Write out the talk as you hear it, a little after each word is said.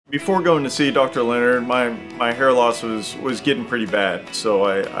Before going to see Dr. Leonard, my hair loss was getting pretty bad. So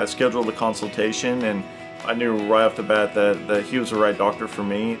I scheduled a consultation, and I knew right off the bat that he was the right doctor for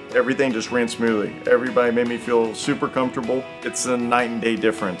me. Everything just ran smoothly. Everybody made me feel super comfortable. It's a night and day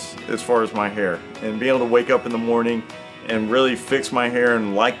difference as far as my hair. And being able to wake up in the morning and really fix my hair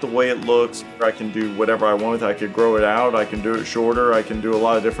and like the way it looks. I can do whatever I want with it. I could grow it out, I can do it shorter, I can do a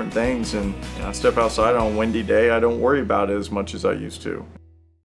lot of different things. And I step outside on a windy day, I don't worry about it as much as I used to.